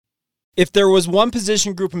If there was one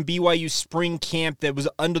position group in BYU spring camp that was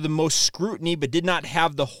under the most scrutiny but did not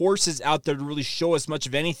have the horses out there to really show us much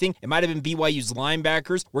of anything, it might have been BYU's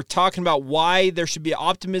linebackers. We're talking about why there should be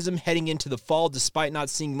optimism heading into the fall despite not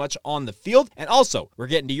seeing much on the field. And also, we're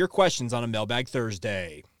getting to your questions on a Mailbag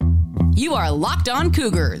Thursday. You are Locked On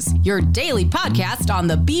Cougars, your daily podcast on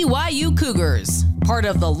the BYU Cougars. Part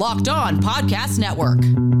of the Locked On Podcast Network.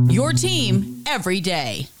 Your team every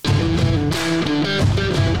day.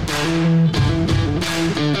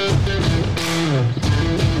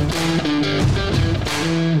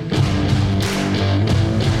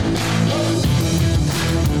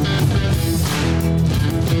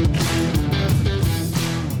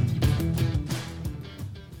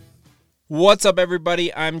 What's up,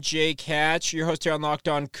 everybody? I'm Jake Hatch, your host here on Locked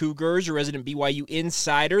On Cougars, your resident BYU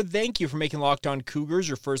insider. Thank you for making Locked On Cougars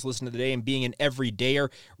your first listen of the day and being an everydayer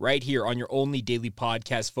right here on your only daily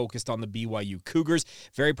podcast focused on the BYU Cougars.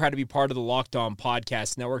 Very proud to be part of the Locked On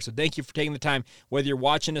Podcast Network, so thank you for taking the time, whether you're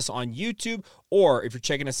watching us on YouTube or if you're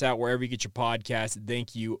checking us out wherever you get your podcast.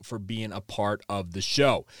 Thank you for being a part of the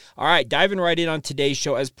show. All right, diving right in on today's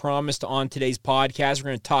show. As promised on today's podcast,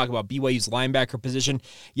 we're going to talk about BYU's linebacker position.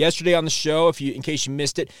 Yesterday on the show, in case you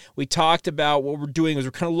missed it, we talked about what we're doing is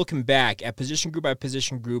we're kind of looking back at position group by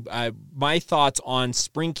position group, my thoughts on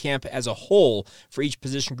spring camp as a whole for each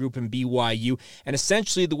position group in BYU. And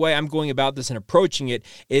essentially the way I'm going about this and approaching it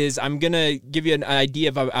is I'm going to give you an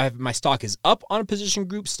idea if my stock is up on a position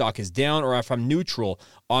group, stock is down, or if I'm neutral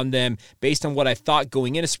on them based on what I thought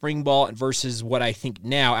going into spring ball versus what I think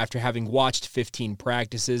now after having watched 15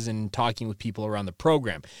 practices and talking with people around the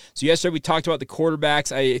program. So yesterday we talked about the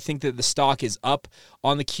quarterbacks. I think that the stock is up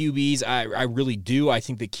on the QBs. I really do. I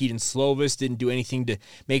think that Keaton Slovis didn't do anything to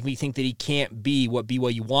make me think that he can't be what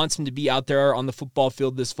BYU wants him to be out there on the football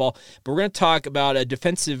field this fall. But we're going to talk about a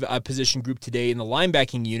defensive position group today in the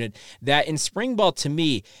linebacking unit that in spring ball to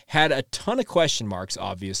me had a ton of question marks,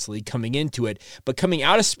 obviously, coming into it. But coming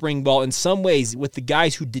out of spring ball, in some ways, with the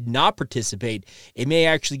guys who did not participate, it may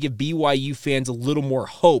actually give BYU fans a little more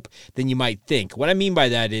hope than you might think. What I mean by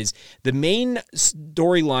that is the main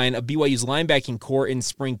storyline of BYU's linebacking core in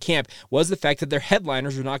spring camp was the fact that their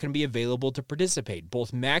headliners were not going to be available to participate.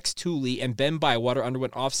 Both Max Tooley and Ben Bywater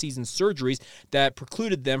underwent off-season surgeries that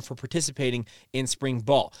precluded them from participating in spring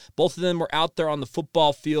ball. Both of them were out there on the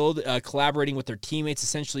football field collaborating with their teammates,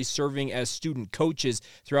 essentially serving as student coaches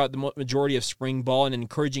throughout the majority of spring ball and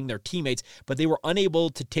encouraging their teammates, but they were unable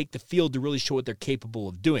to take the field to really show what they're capable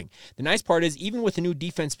of doing. The nice part is, even with the new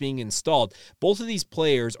defense being installed, both of these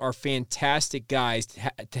players are fantastic guys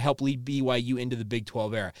to help lead BYU into the Big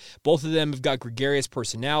 12 era. Both of them have got gregarious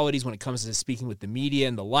personalities when it comes to speaking with the media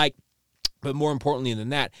and the like. But more importantly than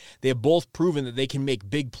that, they have both proven that they can make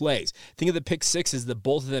big plays. Think of the pick sixes that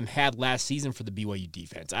both of them had last season for the BYU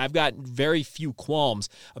defense. I've got very few qualms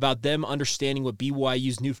about them understanding what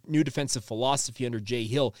BYU's new defensive philosophy under Jay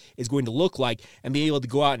Hill is going to look like and being able to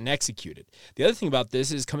go out and execute it. The other thing about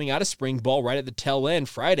this is coming out of spring ball right at the tail end,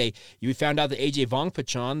 Friday, you found out that A.J.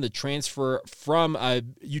 Vongpachon, the transfer from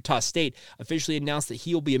Utah State, officially announced that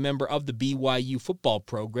he'll be a member of the BYU football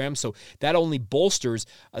program. So that only bolsters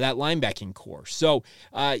that linebacking core. So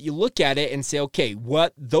you look at it and say, okay,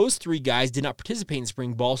 what those three guys did not participate in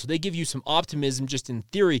spring ball, so they give you some optimism just in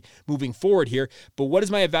theory moving forward here. But what is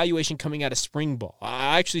my evaluation coming out of spring ball?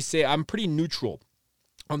 I actually say I'm pretty neutral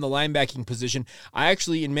on the linebacking position. I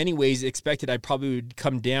actually, in many ways, expected I probably would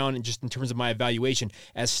come down just in terms of my evaluation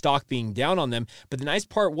as stock being down on them. But the nice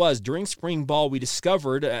part was, during spring ball, we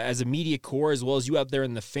discovered, as a media core, as well as you out there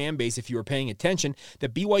in the fan base, if you were paying attention,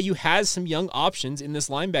 that BYU has some young options in this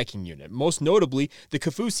linebacking unit. Most notably, the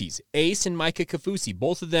Kafusis, Ace and Micah Kafusi.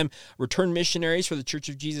 Both of them returned missionaries for the Church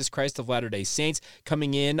of Jesus Christ of Latter-day Saints,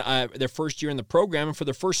 coming in their first year in the program. And for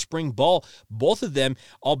their first spring ball, both of them,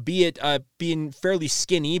 albeit being fairly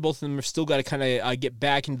skinny, both of them have still got to kind of get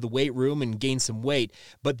back into the weight room and gain some weight,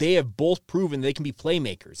 but they have both proven they can be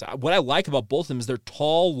playmakers. What I like about both of them is they're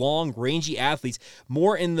tall, long, rangy athletes,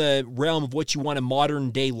 more in the realm of what you want a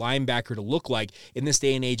modern-day linebacker to look like in this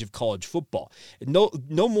day and age of college football. No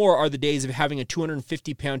more are the days of having a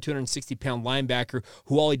 250-pound, 260-pound linebacker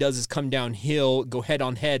who all he does is come downhill, go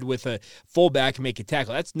head-on-head with a fullback and make a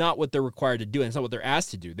tackle. That's not what they're required to do, and it's not what they're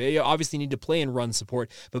asked to do. They obviously need to play in run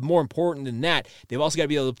support, but more important than that, they've also got to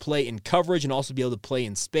be able to play in coverage and also be able to play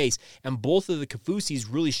in space. And both of the Kaufusis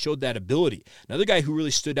really showed that ability. Another guy who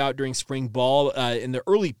really stood out during spring ball in the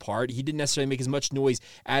early part, he didn't necessarily make as much noise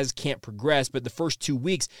as camp progressed, but the first 2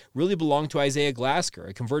 weeks really belonged to Isaiah Glasker,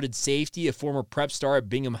 a converted safety, a former prep star at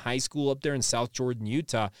Bingham High School up there in South Jordan,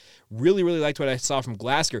 Utah. Really, really liked what I saw from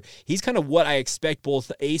Glasker. He's kind of what I expect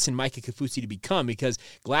both Ace and Micah Kaufusi to become, because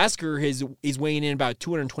Glasker is weighing in about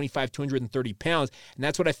 225, 230 pounds, and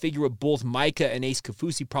that's what I figure with both Micah and Ace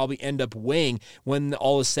Kaufusi probably end up weighing when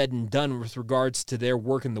all is said and done with regards to their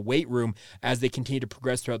work in the weight room as they continue to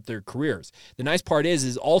progress throughout their careers. The nice part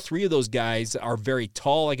is all three of those guys are very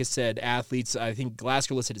tall, like I said, athletes. I think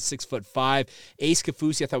Glasker listed at 6'5". Ace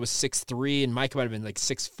Kaufusi I thought was 6'3", and Micah might have been like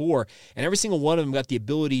 6'4", and every single one of them got the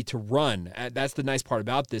ability to run. That's the nice part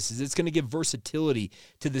about this, is it's going to give versatility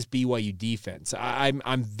to this BYU defense.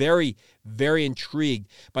 I'm very, very intrigued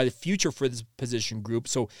by the future for this position group.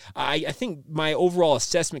 So I think my overall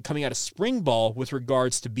assessment coming out of spring ball with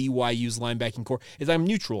regards to BYU's linebacking core is I'm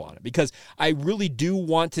neutral on it, because I really do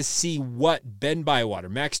want to see what Ben Bywater,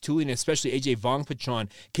 Max Tooley, and especially AJ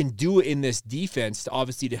Vongpachon can do in this defense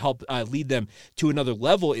to help lead them to another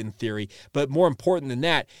level in theory. But more important than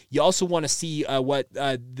that, you also want to see what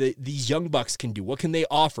these young bucks can do. What can they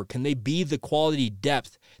offer? Can they be the quality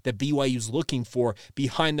depth that BYU's looking for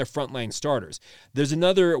behind their frontline starters? There's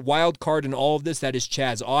another wild card in all of this, that is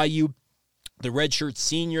Chaz Ayu, the redshirt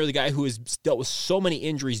senior, the guy who has dealt with so many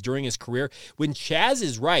injuries during his career. When Chaz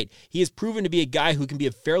is right, he has proven to be a guy who can be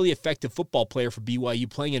a fairly effective football player for BYU,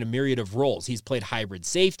 playing in a myriad of roles. He's played hybrid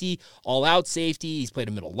safety, all-out safety. He's played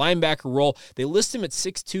a middle linebacker role. They list him at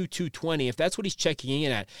 6'2", 220. If that's what he's checking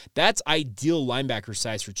in at, that's ideal linebacker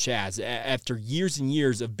size for Chaz. After years and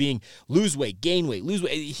years of being lose weight, gain weight, lose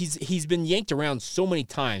weight, he's been yanked around so many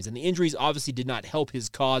times, and the injuries obviously did not help his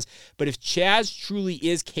cause. But if Chaz truly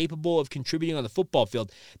is capable of contributing on the football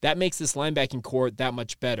field, that makes this linebacking core that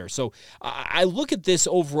much better. So I look at this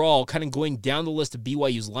overall, kind of going down the list of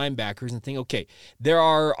BYU's linebackers and think, okay, there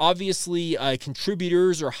are obviously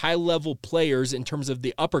contributors or high-level players in terms of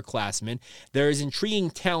the upperclassmen. There is intriguing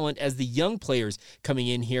talent as the young players coming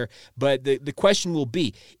in here, but the question will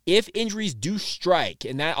be, if injuries do strike,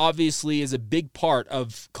 and that obviously is a big part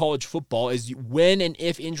of college football, is when and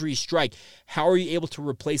if injuries strike, how are you able to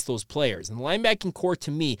replace those players? And the linebacking core,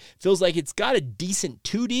 to me, feels like it's got a decent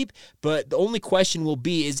two deep, but the only question will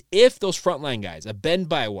be is if those frontline guys, a Ben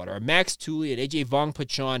Bywater, a Max Tooley, an AJ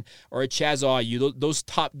Vongpachon, or a Chaz Ayu, those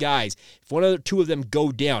top guys, if one or two of them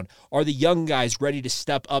go down, are the young guys ready to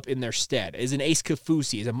step up in their stead? Is an Ace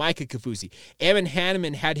Kaufusi, is a Micah Kaufusi? Ammon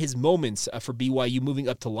Hanneman had his moments for BYU moving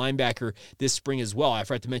up to linebacker this spring as well. I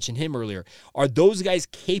forgot to mention him earlier. Are those guys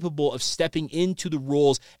capable of stepping into the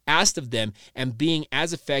roles asked of them and being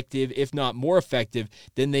as effective, if not more effective,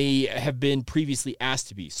 than they have been previously asked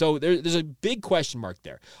to be? So there's a big question mark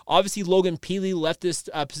there. Obviously, Logan Peely left this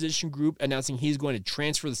position group, announcing he's going to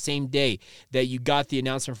transfer the same day that you got the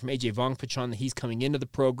announcement from AJ Vongpachon that he's coming into the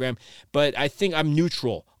program. But I think I'm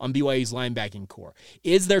neutral on BYU's linebacking core.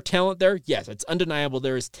 Is there talent there? Yes, it's undeniable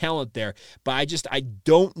there is talent there, but I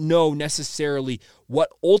don't know necessarily what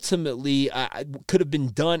ultimately could have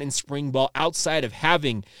been done in spring ball outside of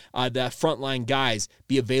having the frontline guys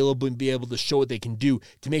be available and be able to show what they can do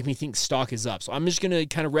to make me think stock is up. So I'm just going to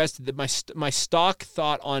kind of rest that my stock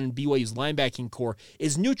thought on BYU's linebacking core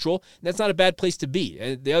is neutral, and that's not a bad place to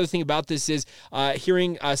be. The other thing about this is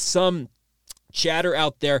hearing some chatter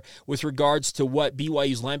out there with regards to what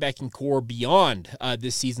BYU's linebacking core beyond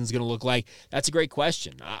this season is going to look like. That's a great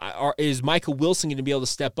question. Is Micah Wilson going to be able to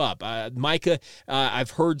step up? Micah,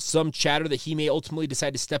 I've heard some chatter that he may ultimately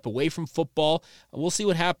decide to step away from football. We'll see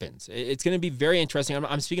what happens. It's going to be very interesting.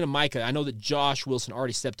 I'm speaking of Micah. I know that Josh Wilson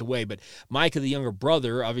already stepped away, but Micah, the younger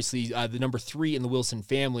brother, obviously the number 3 in the Wilson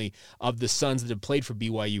family of the sons that have played for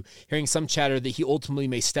BYU, hearing some chatter that he ultimately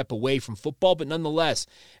may step away from football, but nonetheless,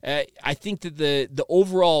 I think that the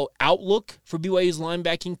overall outlook for BYU's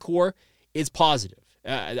linebacking core is positive.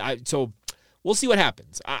 So we'll see what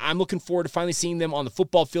happens. I'm looking forward to finally seeing them on the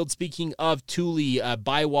football field. Speaking of Tooley,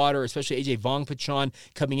 Bywater, especially AJ Vongpachon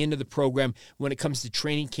coming into the program when it comes to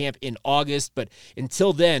training camp in August. But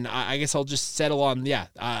until then, I guess I'll just settle on,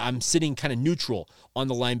 I'm sitting kind of neutral on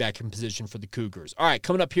the linebacking position for the Cougars. All right,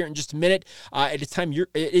 coming up here in just a minute,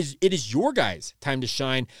 it is your guys' time to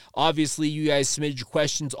shine. Obviously, you guys submitted your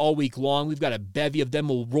questions all week long. We've got a bevy of them.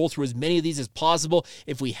 We'll roll through as many of these as possible.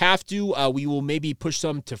 If we have to, we will maybe push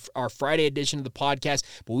some to our Friday edition question of the podcast,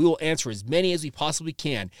 but we will answer as many as we possibly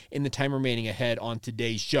can in the time remaining ahead on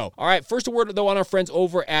today's show. All right, first a word, though, on our friends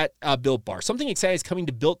over at Built Bar. Something exciting is coming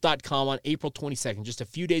to Built.com on April 22nd, just a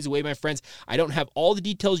few days away, my friends. I don't have all the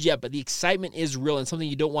details yet, but the excitement is real and something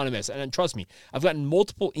you don't want to miss. And trust me, I've gotten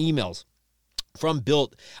multiple emails from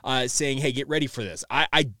Built saying, hey, get ready for this.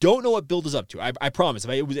 I don't know what Built is up to. I promise.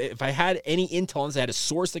 If I had any intel on this, I had a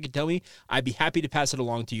source that could tell me, I'd be happy to pass it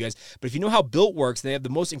along to you guys. But if you know how Built works, they have the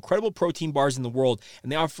most incredible protein bars in the world, and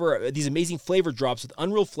they offer these amazing flavor drops with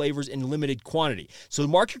unreal flavors in limited quantity. So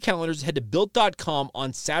mark your calendars, head to Built.com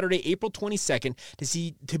on Saturday, April 22nd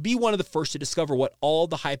to be one of the first to discover what all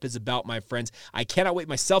the hype is about, my friends. I cannot wait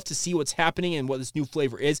myself to see what's happening and what this new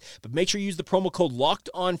flavor is, but make sure you use the promo code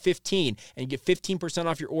LOCKEDON15 and get 15%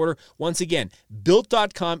 off your order. Once again,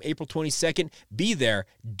 Built.com, April 22nd. Be there.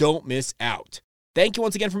 Don't miss out. Thank you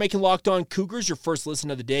once again for making Locked On Cougars your first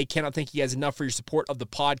listen of the day. Cannot thank you guys enough for your support of the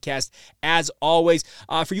podcast. As always,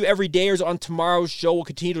 for you everydayers, on tomorrow's show, we'll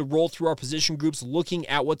continue to roll through our position groups, looking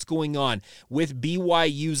at what's going on with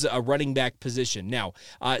BYU's running back position. Now,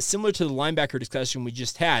 similar to the linebacker discussion we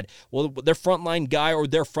just had, well, their frontline guy or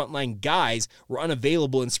their frontline guys were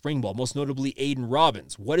unavailable in spring ball, most notably Aiden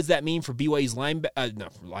Robbins. What does that mean for BYU's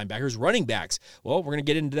linebackers, running backs? Well, we're going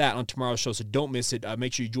to get into that on tomorrow's show, so don't miss it.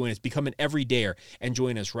 Make sure you join us. Become an everydayer and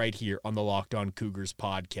join us right here on the Locked On Cougars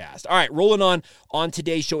podcast. All right, rolling on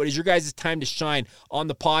today's show. It is your guys' time to shine on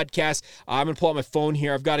the podcast. I'm going to pull out my phone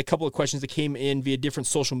here. I've got a couple of questions that came in via different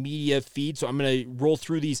social media feeds, so I'm going to roll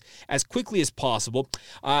through these as quickly as possible.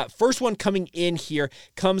 First one coming in here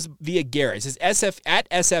comes via Garrett. It says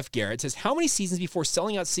SF Garrett. It says, how many seasons before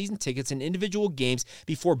selling out season tickets in individual games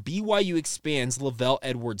before BYU expands Lavelle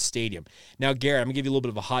Edwards Stadium? Now, Garrett, I'm going to give you a little bit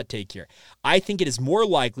of a hot take here. I think it is more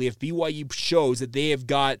likely if BYU shows that they have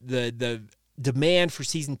got the demand for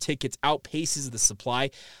season tickets outpaces the supply.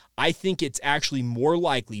 I think it's actually more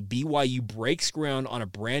likely BYU breaks ground on a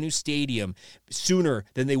brand new stadium sooner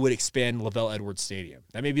than they would expand Lavelle Edwards Stadium.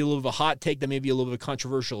 That may be a little bit of a hot take, that may be a little bit of a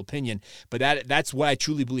controversial opinion, but that's what I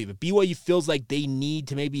truly believe. If BYU feels like they need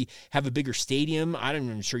to maybe have a bigger stadium, I'm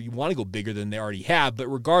not even sure you want to go bigger than they already have, but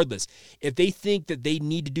regardless, if they think that they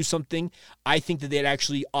need to do something, I think that they'd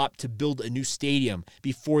actually opt to build a new stadium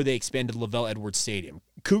before they expanded Lavelle Edwards Stadium.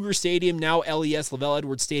 Cougar Stadium, now LES, Lavelle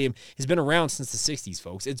Edwards Stadium, has been around since the 60s,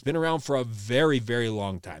 folks. It's been around for a very, very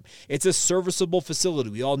long time. It's a serviceable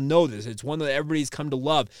facility. We all know this. It's one that everybody's come to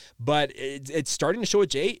love, but it's starting to show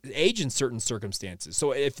its age in certain circumstances.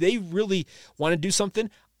 So if they really want to do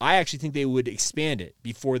something, I actually think they would expand it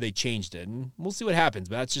before they changed it, and we'll see what happens,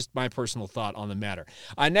 but that's just my personal thought on the matter.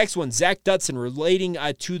 Next one, Zach Dutson, relating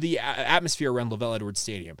to the atmosphere around Lavelle Edwards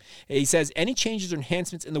Stadium. He says, any changes or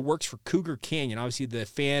enhancements in the works for Cougar Canyon, obviously the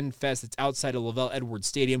fan fest that's outside of Lavelle Edwards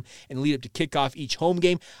Stadium, and lead up to kickoff each home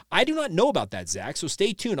game? I do not know about that, Zach, so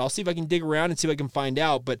stay tuned. I'll see if I can dig around and see if I can find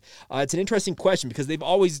out, but it's an interesting question because they've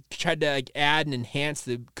always tried to add and enhance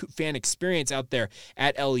the fan experience out there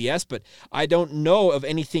at LES, but I don't know of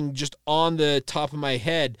anything just on the top of my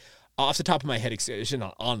head, off the top of my head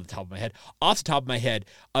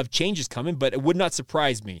of changes coming, but it would not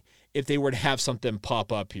surprise me if they were to have something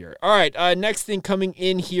pop up here. All right, next thing coming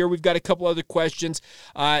in here, we've got a couple other questions.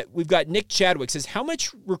 We've got Nick Chadwick says, how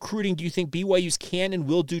much recruiting do you think BYU's can and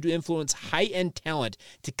will do to influence high-end talent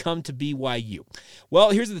to come to BYU?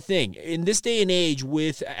 Well, here's the thing. In this day and age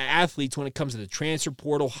with athletes, when it comes to the transfer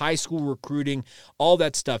portal, high school recruiting, all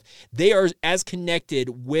that stuff, they are as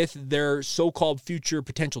connected with their so-called future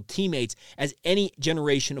potential teammates as any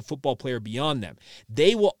generation of football player beyond them.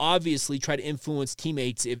 They will obviously try to influence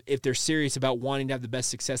teammates if they're serious about wanting to have the best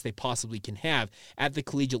success they possibly can have at the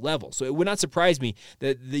collegiate level. So it would not surprise me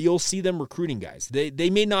that you'll see them recruiting guys.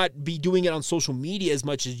 They may not be doing it on social media as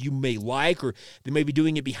much as you may like, or they may be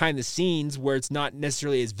doing it behind the scenes where it's not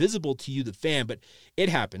necessarily as visible to you, the fan, but it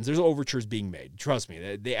happens. There's overtures being made. Trust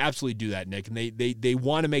me, they absolutely do that, Nick, and they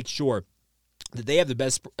want to make sure that they have the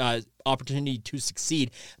best opportunity to succeed.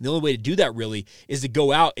 And the only way to do that really is to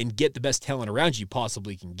go out and get the best talent around you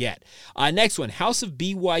possibly can get. Next one, House of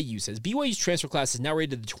BYU says, BYU's transfer class is now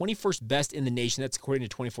rated the 21st best in the nation. That's according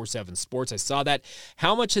to 24/7 Sports. I saw that.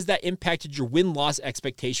 How much has that impacted your win-loss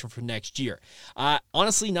expectation for next year?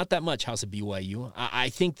 Honestly, not that much, House of BYU. I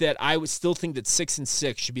think that I would still think that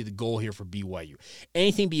 6-6 should be the goal here for BYU.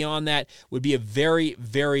 Anything beyond that would be a very,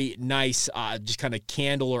 very nice just kind of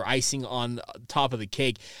candle or icing on top of the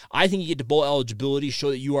cake. I think you get to bowl eligibility,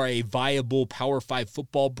 show that you are a viable Power 5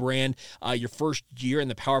 football brand your first year in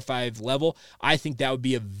the Power 5 level. I think that would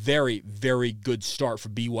be a very, very good start for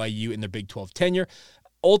BYU in their Big 12 tenure.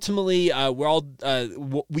 Ultimately,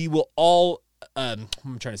 we will all I'm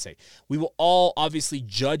trying to say, we will all obviously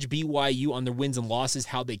judge BYU on their wins and losses,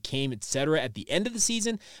 how they came, etc. at the end of the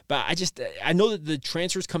season. But I know that the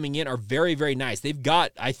transfers coming in are very, very nice. They've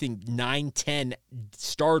got, I think, 9-10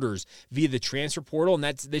 starters via the transfer portal, and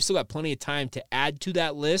they've still got plenty of time to add to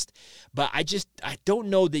that list. But I don't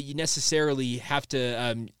know that you necessarily have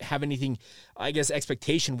to have anything, I guess,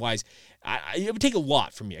 expectation-wise. It would take a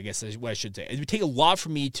lot for me, I guess is what I should say. It would take a lot for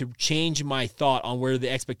me to change my thought on where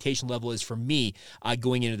the expectation level is for me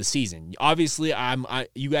going into the season. Obviously,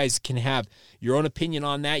 you guys can have your own opinion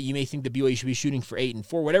on that. You may think that BYU should be shooting for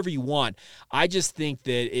 8-4, whatever you want. I just think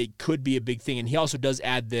that it could be a big thing. And he also does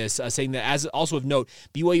add this, saying that, as also of note,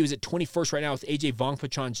 BYU is at 21st right now with AJ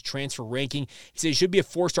Vongpachan's transfer ranking. He said it should be a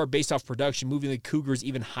 4-star based off production, moving the Cougars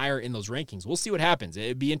even higher in those rankings. We'll see what happens.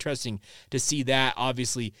 It'd be interesting to see that,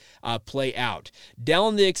 obviously, play out.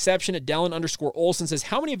 Dallin the exception at Dallin_Olson says,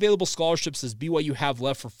 how many available scholarships does BYU have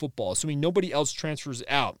left for football, assuming nobody else transfers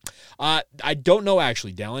out? I don't know,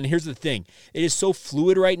 actually, Dallin. Here's the thing. It is so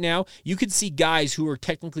fluid right now. You could see guys who are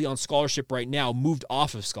technically on scholarship right now moved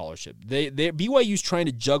off of scholarship. BYU's trying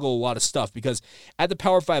to juggle a lot of stuff because at the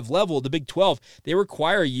Power 5 level, the Big 12, they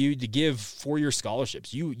require you to give 4-year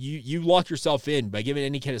scholarships. You lock yourself in by giving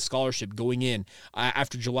any kind of scholarship going in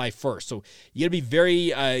after July 1st. So you got to be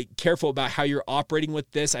very careful about how you're operating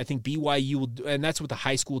with this. I think BYU will, and that's what the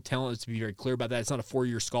high school talent is, to be very clear about that. It's not a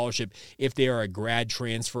 4-year scholarship if they are a grad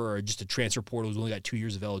transfer or just a transfer portal who's only got 2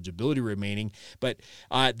 years of eligibility remaining. But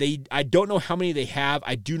I don't know how many they have.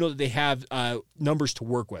 I do know that they have numbers to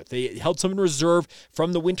work with. They held some in reserve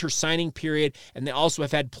from the winter signing period, and they also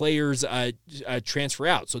have had players transfer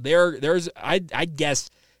out. So there's I'd guess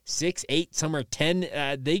 6, 8, somewhere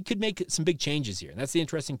 10. They could make some big changes here. And that's the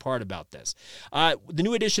interesting part about this. The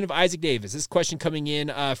new addition of Isaac Davis. This question coming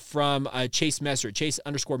in from Chase Messer,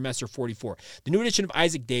 Chase_Messer 44. The new addition of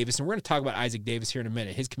Isaac Davis, and we're going to talk about Isaac Davis here in a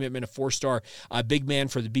minute. His commitment, a 4-star big man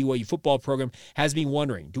for the BYU football program, has me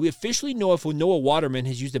wondering, do we officially know if Noah Waterman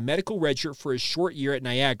has used a medical redshirt for his short year at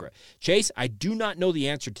Niagara? Chase, I do not know the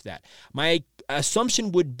answer to that. My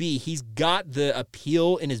assumption would be he's got the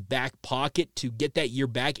appeal in his back pocket to get that year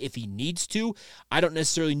back if he needs to. I don't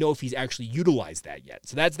necessarily know if he's actually utilized that yet.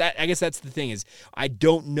 So that's that. I guess that's the thing, is I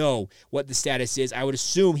don't know what the status is. I would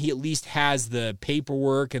assume he at least has the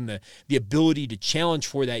paperwork and the ability to challenge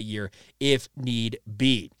for that year if need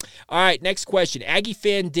be. All right, next question. Aggie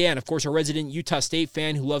fan Dan, of course, our resident Utah State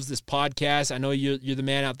fan who loves this podcast. I know you're the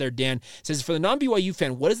man out there, Dan. Says, for the non-BYU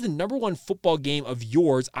fan, what is the number one football game of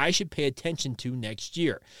yours I should pay attention to next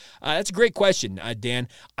year? That's a great question, Dan.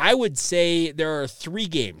 I would say there are 3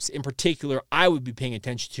 games in particular I would be paying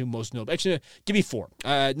attention to most notably. Actually, give me 4.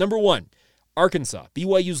 Number 1, Arkansas,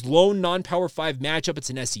 BYU's lone non-Power 5 matchup. It's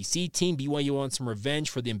an SEC team. BYU wants some revenge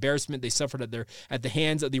for the embarrassment they suffered at the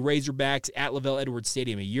hands of the Razorbacks at Lavelle Edwards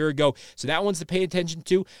Stadium a year ago. So that one's to pay attention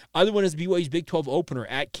to. Other one is BYU's Big 12 opener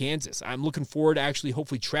at Kansas. I'm looking forward to actually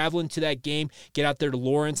hopefully traveling to that game, get out there to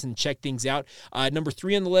Lawrence and check things out. Number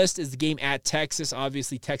 3 on the list is the game at Texas.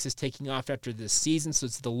 Obviously, Texas taking off after this season, so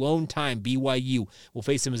it's the lone time BYU will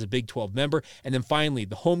face them as a Big 12 member. And then finally,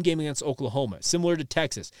 the home game against Oklahoma. Similar to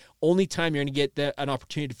Texas, only time you're going to get an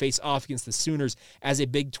opportunity to face off against the Sooners as a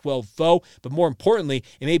Big 12 foe. But more importantly,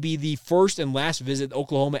 it may be the first and last visit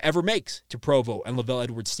Oklahoma ever makes to Provo and Lavelle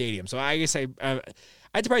Edwards Stadium. So I guess I'd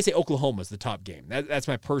probably say Oklahoma is the top game. That's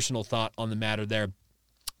my personal thought on the matter there.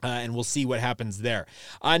 And we'll see what happens there.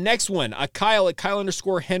 Next one, Kyle at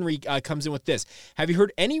Kyle_Henry comes in with this. Have you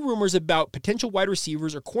heard any rumors about potential wide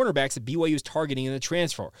receivers or cornerbacks that BYU is targeting in the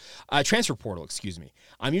transfer portal?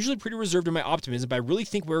 I'm usually pretty reserved in my optimism, but I really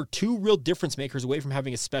think we're 2 real difference makers away from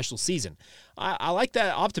having a special season. I like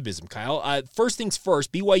that optimism, Kyle. First things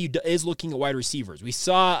first, BYU is looking at wide receivers. We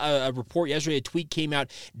saw a report yesterday, a tweet came out.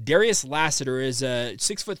 Darius Lassiter is a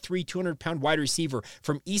 6'3", 200-pound wide receiver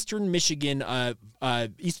from Eastern Michigan.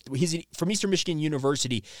 He's from Eastern Michigan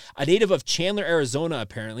University, a native of Chandler, Arizona,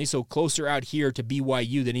 apparently, so closer out here to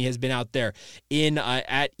BYU than he has been out there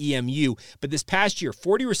at EMU. But this past year,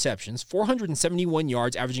 40 receptions, 471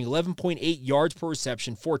 yards, averaging 11.8 yards per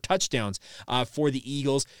reception, 4 touchdowns for the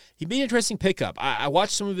Eagles. He'd be an interesting pickup. I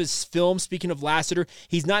watched some of his film. Speaking of Lassiter,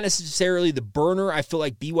 he's not necessarily the burner I feel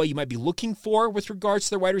like BYU might be looking for with regards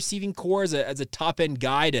to their wide receiving core as a top-end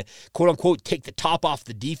guy to, quote-unquote, take the top off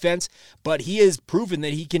the defense. But he has proven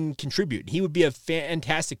that he he can contribute. He would be a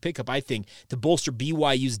fantastic pickup, I think, to bolster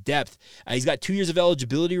BYU's depth. He's got 2 years of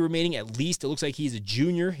eligibility remaining at least. It looks like he's a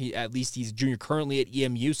junior. He's a junior currently at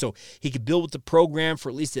EMU, so he could build with the program for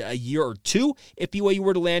at least a year or two if BYU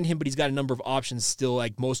were to land him, but he's got a number of options still,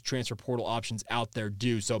 like most transfer portal options out there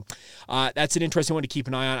do. So that's an interesting one to keep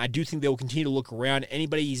an eye on. I do think they will continue to look around.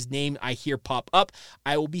 Anybody's name I hear pop up,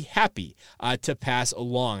 I will be happy to pass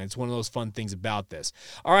along. It's one of those fun things about this.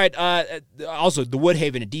 All right, also, the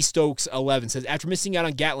Woodhaven at D Stokes 11 says, after missing out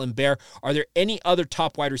on Gatlin Bear, are there any other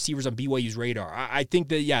top wide receivers on BYU's radar? I think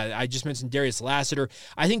that, I just mentioned Darius Lassiter.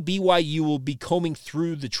 I think BYU will be combing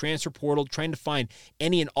through the transfer portal, trying to find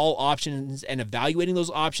any and all options and evaluating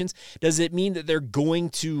those options. Does it mean that they're going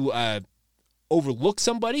to overlook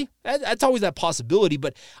somebody? That's always that possibility,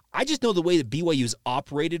 but I just know the way that BYU is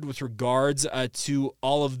operated with regards to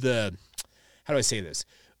all of the, how do I say this?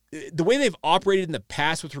 The way they've operated in the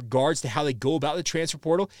past with regards to how they go about the transfer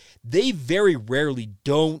portal, they very rarely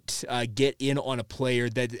don't get in on a player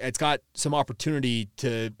that's got some opportunity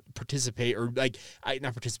to participate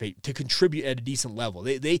to contribute at a decent level.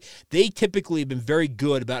 They typically have been very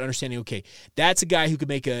good about understanding, okay, that's a guy who could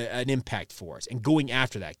make an impact for us and going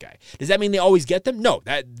after that guy. Does that mean they always get them? No,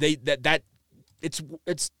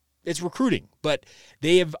 it's recruiting, but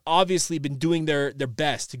they have obviously been doing their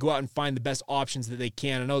best to go out and find the best options that they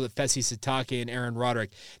can. I know that Fesi Satake and Aaron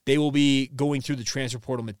Roderick, they will be going through the transfer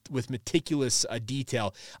portal with meticulous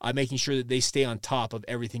detail, making sure that they stay on top of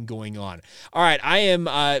everything going on. All right, I am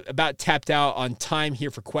about tapped out on time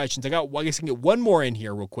here for questions. I guess I can get one more in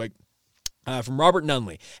here real quick. From Robert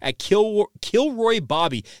Nunley at Kilroy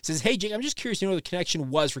Bobby says, hey, Jake, I'm just curious to know what the connection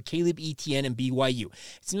was for Caleb Etienne and BYU. It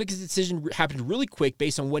seems like his decision happened really quick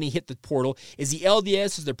based on when he hit the portal. Is he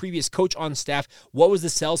LDS as their previous coach on staff? What was the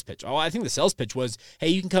sales pitch? Oh, I think the sales pitch was, hey,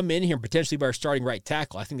 you can come in here and potentially be our starting right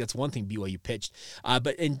tackle. I think that's one thing BYU pitched.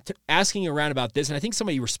 But in asking around about this, and I think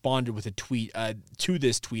somebody responded with a tweet to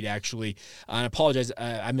this tweet, actually. And I apologize,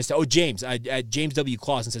 I missed it. Oh, James W.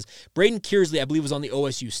 Clausen says, Braden Kearsley, I believe, was on the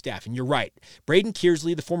OSU staff. And you're right. Braden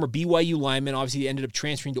Kearsley, the former BYU lineman, obviously ended up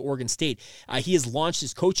transferring to Oregon State. He has launched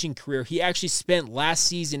his coaching career. He actually spent last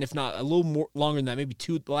season, if not a little more longer than that, maybe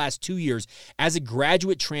the last 2 years, as a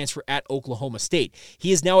graduate transfer at Oklahoma State.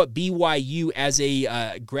 He is now at BYU as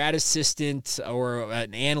a grad assistant or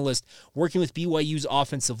an analyst working with BYU's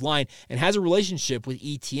offensive line and has a relationship with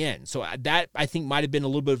Etienne. So that, I think, might have been a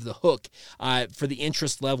little bit of the hook for the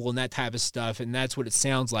interest level and that type of stuff, and that's what it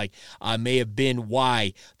sounds like may have been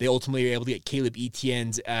why they ultimately were able to get Caleb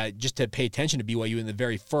Etienne's just to pay attention to BYU in the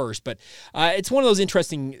very first. But it's one of those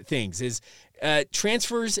interesting things is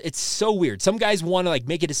transfers, it's so weird. Some guys want to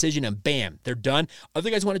make a decision and bam, they're done.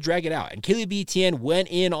 Other guys want to drag it out. And Caleb Etienne went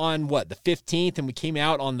in on the 15th, and we came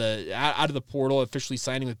out on out of the portal, officially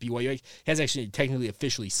signing with BYU. He has actually technically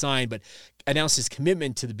officially signed, but announced his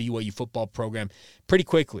commitment to the BYU football program pretty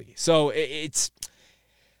quickly. So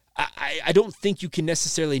I don't think you can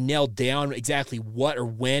necessarily nail down exactly what or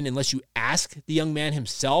when unless you ask the young man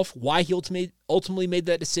himself why he ultimately made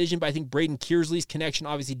that decision. But I think Braden Kearsley's connection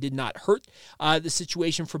obviously did not hurt the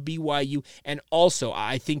situation for BYU. And also,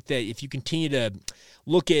 I think that if you continue to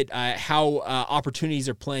look at how opportunities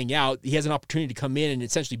are playing out, he has an opportunity to come in and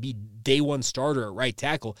essentially be day one starter at right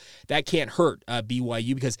tackle. That can't hurt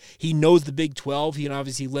BYU because he knows the Big 12. He can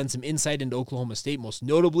obviously lend some insight into Oklahoma State, most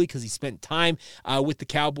notably because he spent time with the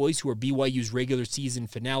Cowboys, who are BYU's regular season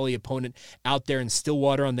finale opponent out there in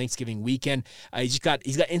Stillwater on Thanksgiving weekend. He's got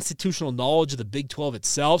institutional knowledge of the Big 12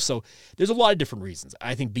 itself, so there's a lot of different reasons.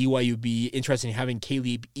 I think BYU would be interested in having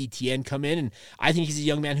Caleb Etienne come in, and I think he's a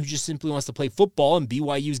young man who just simply wants to play football, and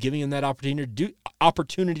BYU is giving him that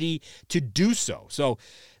opportunity to do so. So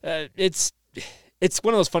it's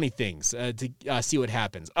one of those funny things to see what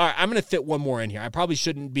happens. All right, I'm going to fit one more in here. I probably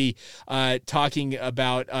shouldn't be talking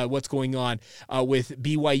about what's going on with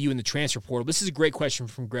BYU in the transfer portal. This is a great question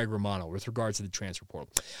from Greg Romano with regards to the transfer portal.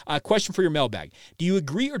 Question for your mailbag. Do you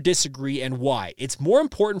agree or disagree, and why? It's more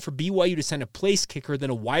important for BYU to send a place kicker than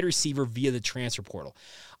a wide receiver via the transfer portal.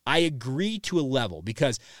 I agree to a level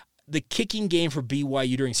because the kicking game for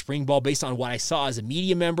BYU during spring ball, based on what I saw as a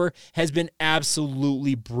media member, has been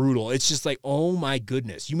absolutely brutal. It's just oh my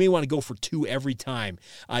goodness. You may want to go for two every time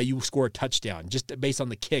you score a touchdown, just based on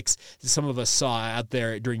the kicks that some of us saw out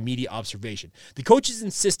there during media observation. The coaches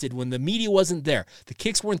insisted when the media wasn't there, the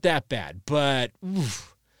kicks weren't that bad, but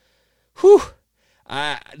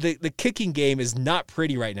The kicking game is not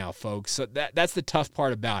pretty right now, folks. So that's the tough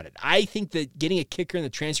part about it. I think that getting a kicker in the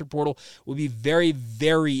transfer portal will be very,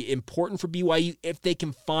 very important for BYU if they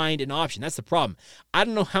can find an option. That's the problem. I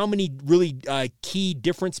don't know how many really key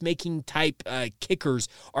difference-making type kickers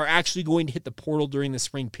are actually going to hit the portal during the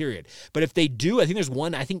spring period. But if they do, I think there's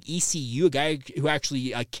one. I think ECU, a guy who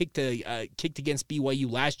actually kicked against BYU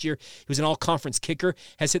last year. He was an all-conference kicker,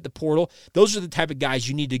 has hit the portal. Those are the type of guys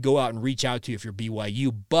you need to go out and reach out to if you're BYU.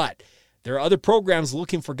 But there are other programs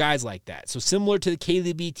looking for guys like that. So similar to the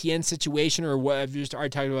Caleb Etienne situation or what I've just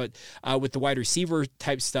already talked about with the wide receiver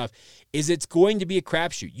type stuff, is it's going to be a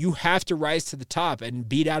crapshoot. You have to rise to the top and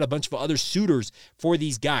beat out a bunch of other suitors for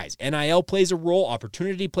these guys. NIL plays a role.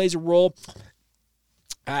 Opportunity plays a role.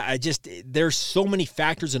 There's so many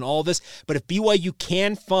factors in all of this, but if BYU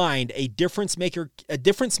can find a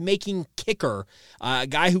difference-making kicker, a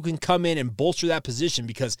guy who can come in and bolster that position,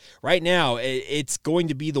 because right now it's going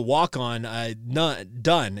to be the walk-on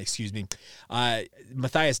Matthias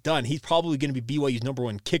Dunn. He's probably going to be BYU's number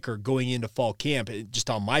one kicker going into fall camp, just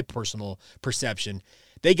on my personal perception.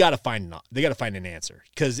 They got to find an answer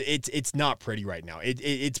because it's not pretty right now.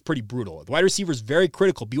 It's pretty brutal. The wide receiver is very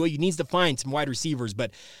critical. BYU needs to find some wide receivers,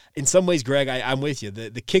 but in some ways, Greg, I'm with you.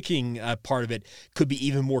 The kicking part of it could be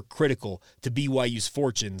even more critical to BYU's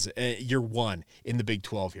fortunes year one in the Big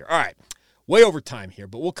 12 here. All right. Way over time here,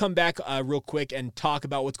 but we'll come back real quick and talk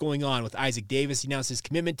about what's going on with Isaac Davis. He announced his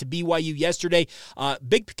commitment to BYU yesterday.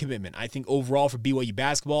 Big commitment, I think, overall for BYU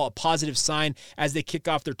basketball. A positive sign as they kick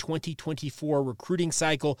off their 2024 recruiting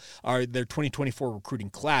cycle, or their 2024 recruiting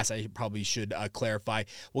class, I probably should clarify.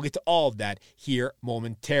 We'll get to all of that here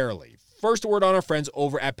momentarily. First, a word on our friends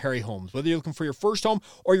over at Perry Homes. Whether you're looking for your first home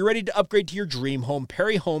or you're ready to upgrade to your dream home,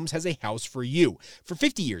 Perry Homes has a house for you. For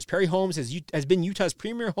 50 years, Perry Homes has been Utah's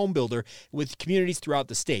premier home builder with communities throughout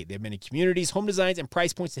the state. They have many communities, home designs, and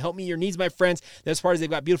price points to help meet your needs, my friends. As far as they've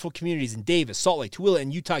got beautiful communities in Davis, Salt Lake, Tooele,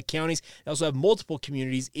 and Utah counties. They also have multiple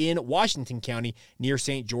communities in Washington County near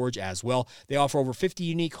St. George as well. They offer over 50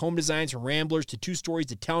 unique home designs from ramblers to 2 stories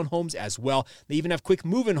to townhomes as well. They even have quick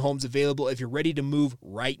move-in homes available if you're ready to move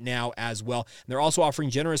right now as well. And they're also offering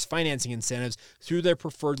generous financing incentives through their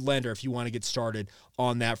preferred lender if you want to get started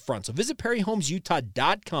on that front. So visit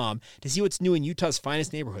PerryHomesUtah.com to see what's new in Utah's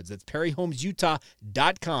finest neighborhoods. That's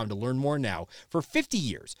PerryHomesUtah.com to learn more now. For 50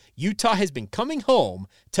 years, Utah has been coming home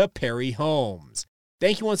to Perry Homes.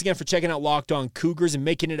 Thank you once again for checking out Locked On Cougars and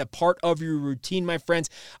making it a part of your routine, my friends.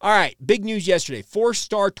 All right, big news yesterday.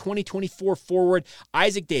 4-star 2024 forward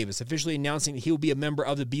Isaac Davis officially announcing that he will be a member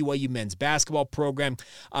of the BYU men's basketball program.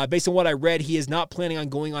 Based on what I read, he is not planning on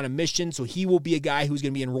going on a mission, so he will be a guy who's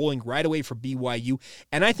going to be enrolling right away for BYU.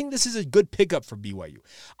 And I think this is a good pickup for BYU.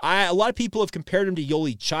 A lot of people have compared him to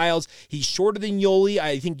Yoli Childs. He's shorter than Yoli.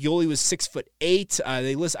 I think Yoli was 6'8".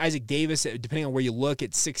 They list Isaac Davis, depending on where you look,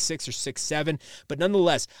 at 6'6" or 6'7". But nonetheless,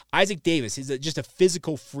 Isaac Davis is just a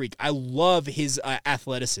physical freak. I love his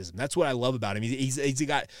athleticism. That's what I love about him. He's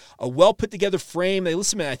got a well put together frame. They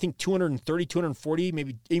list him at, I think, 230, 240,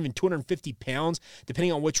 maybe even 250 pounds,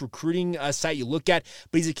 depending on which recruiting site you look at.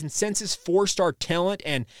 But he's a consensus 4-star talent.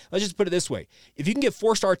 And let's just put it this way. If you can get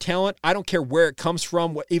 4-star talent, I don't care where it comes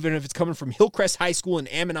from, even if it's coming from Hillcrest High School in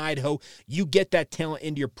Ammon, Idaho, you get that talent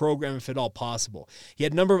into your program if at all possible. He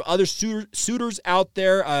had a number of other suitors out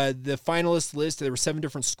there. The finalist list, there were 7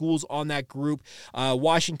 different schools on that group.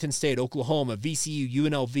 Washington State, Oklahoma, VCU,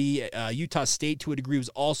 UNLV, Utah State to a degree was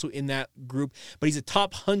also in that group. But he's a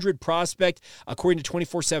top 100 prospect according to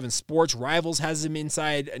 24/7 Sports. Rivals has him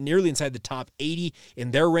nearly inside the top 80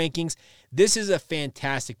 in their rankings. This is a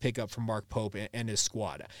fantastic pickup from Mark Pope and his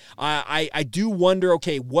squad. I do wonder,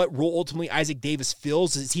 okay, what role ultimately Isaac Davis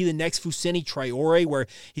fills? Is he the next Fousseyni Traore, where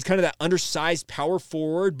he's kind of that undersized power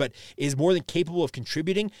forward, but is more than capable of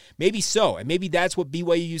contributing? Maybe so, and maybe that's what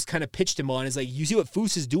BYU's kind of pitched him on, is like, you see what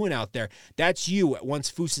Foose is doing out there. That's you once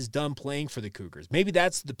Foose is done playing for the Cougars. Maybe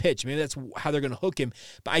that's the pitch. Maybe that's how they're going to hook him.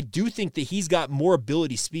 But I do think that he's got more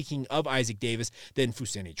ability, speaking of Isaac Davis, than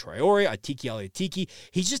Fousseyni Traore, Atiki Aliatiki.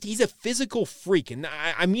 He's a physical freak, and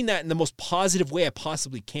I mean that in the most positive way I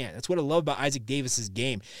possibly can. That's what I love about Isaac Davis's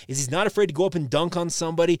game, is he's not afraid to go up and dunk on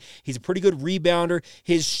somebody. He's a pretty good rebounder.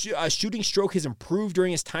 His shooting stroke has improved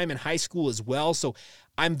during his time in high school as well, so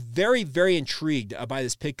I'm very, very intrigued by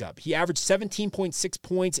this pickup. He averaged 17.6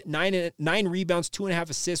 points, 9 rebounds, 2.5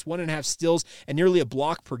 assists, 1.5 steals, and nearly a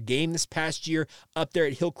block per game this past year up there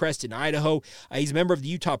at Hillcrest in Idaho. He's a member of the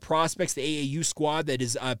Utah Prospects, the AAU squad that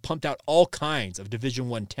has pumped out all kinds of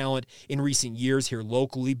Division I talent in recent years here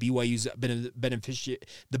locally. BYU's been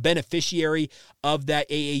the beneficiary of that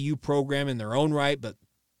AAU program in their own right, but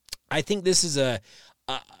I think this is a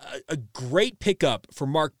a great pickup for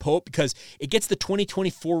Mark Pope because it gets the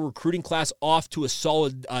 2024 recruiting class off to a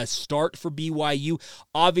solid start for BYU.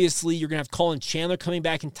 Obviously, you're going to have Colin Chandler coming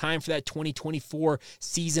back in time for that 2024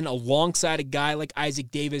 season alongside a guy like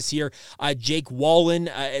Isaac Davis here. Jake Wallen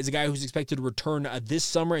is a guy who's expected to return this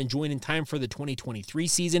summer and join in time for the 2023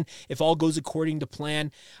 season if all goes according to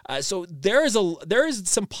plan. So there is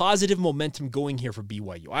some positive momentum going here for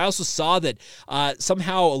BYU. I also saw that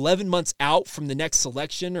somehow 11 months out from the next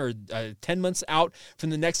selection, or 10 months out from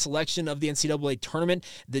the next selection of the NCAA tournament,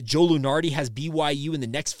 that Joe Lunardi has BYU in the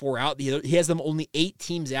next 4 out. He has them only 8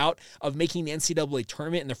 teams out of making the NCAA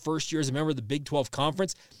tournament in their first year as a member of the Big 12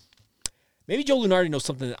 Conference. Maybe Joe Lunardi knows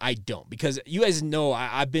something that I don't, because you guys know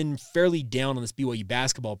I've been fairly down on this BYU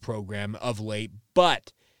basketball program of late,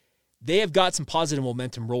 but they have got some positive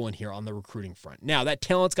momentum rolling here on the recruiting front. Now, that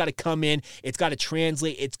talent's got to come in. It's got to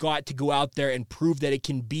translate. It's got to go out there and prove that it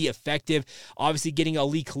can be effective. Obviously, getting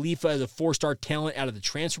Ali Khalifa as a 4-star talent out of the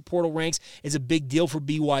transfer portal ranks is a big deal for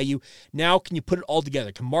BYU. Now, can you put it all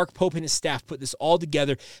together? Can Mark Pope and his staff put this all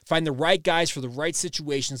together, find the right guys for the right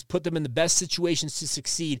situations, put them in the best situations to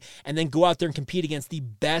succeed, and then go out there and compete against the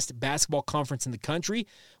best basketball conference in the country?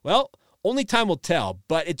 Well, only time will tell,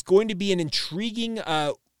 but it's going to be an intriguing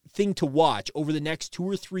thing to watch over the next 2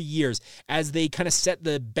 or 3 years as they kind of set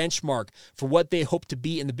the benchmark for what they hope to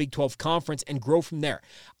be in the Big 12 Conference and grow from there.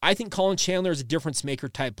 I think Colin Chandler is a difference maker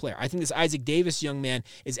type player. I think this Isaac Davis young man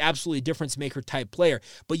is absolutely a difference maker type player,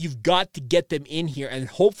 but you've got to get them in here, and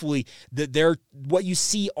hopefully that they're what you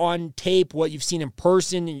see on tape, what you've seen in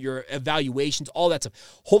person, your evaluations, all that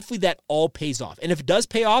stuff. Hopefully that all pays off. And if it does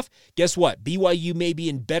pay off, guess what? BYU may be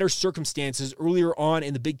in better circumstances earlier on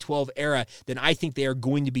in the Big 12 era than I think they are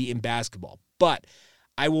going to be in basketball. But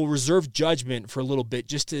I will reserve judgment for a little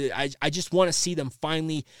bit. I just want to see them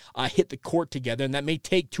finally hit the court together, and that may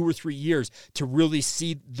take 2 or 3 years to really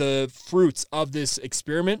see the fruits of this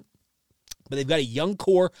experiment. But they've got a young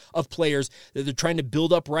core of players that they're trying to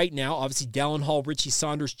build up right now. Obviously, Dallin Hall, Richie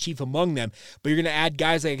Saunders, chief among them. But you're going to add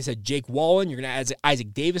guys, like I said, Jake Wallen. You're going to add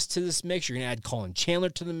Isaac Davis to this mix. You're going to add Colin Chandler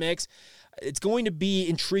to the mix. It's going to be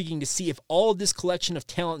intriguing to see if all of this collection of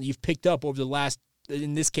talent that you've picked up over the last,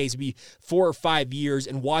 in this case, be 4 or 5 years,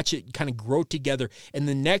 and watch it kind of grow together in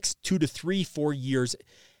the next 2 to 3, 4 years,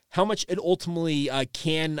 how much it ultimately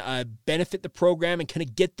can benefit the program and kind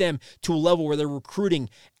of get them to a level where they're recruiting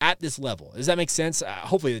at this level. Does that make sense?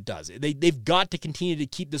 Hopefully it does. They've got to continue to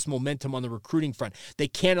keep this momentum on the recruiting front. They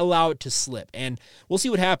can't allow it to slip, and we'll see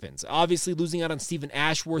what happens. Obviously, losing out on Stephen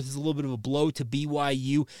Ashworth is a little bit of a blow to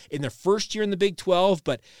BYU in their first year in the Big 12,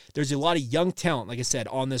 but there's a lot of young talent, like I said,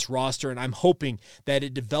 on this roster, and I'm hoping that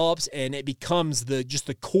it develops and it becomes just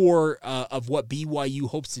the core of what BYU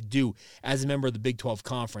hopes to do as a member of the Big 12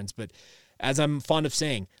 Conference. But as I'm fond of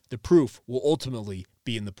saying, the proof will ultimately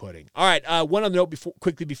be in the pudding. All right, one other note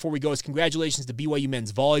before we go is congratulations to BYU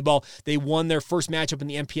men's volleyball. They won their first matchup in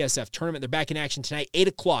the MPSF tournament. They're back in action tonight, 8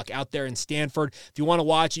 o'clock out there in Stanford. If you want to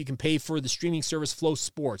watch, you can pay for the streaming service Flow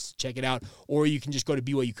Sports. Check it out, or you can just go to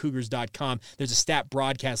BYUCougars.com. There's a stat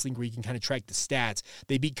broadcast link where you can kind of track the stats.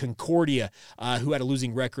 They beat Concordia, who had a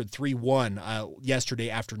losing record 3-1 yesterday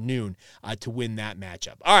afternoon to win that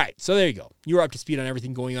matchup. All right, so there you go. You're up to speed on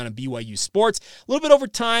everything going on in BYU sports. A little bit over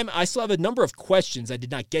time. I still have a number of questions I did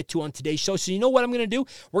not get to on today's show. So you know what I'm going to do?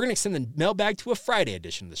 We're going to extend the mailbag to a Friday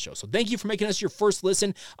edition of the show. So thank you for making us your first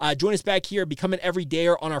listen. Join us back here, become an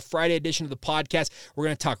everydayer on our Friday edition of the podcast. We're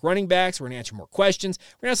going to talk running backs. We're going to answer more questions.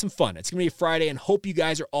 We're going to have some fun. It's going to be a Friday, and hope you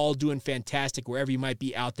guys are all doing fantastic wherever you might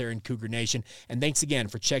be out there in Cougar Nation. And thanks again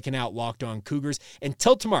for checking out Locked On Cougars.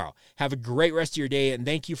 Until tomorrow, have a great rest of your day, and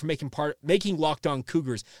thank you for making Locked On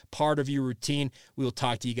Cougars part of your routine. We will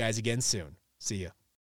talk to you guys again soon. See ya.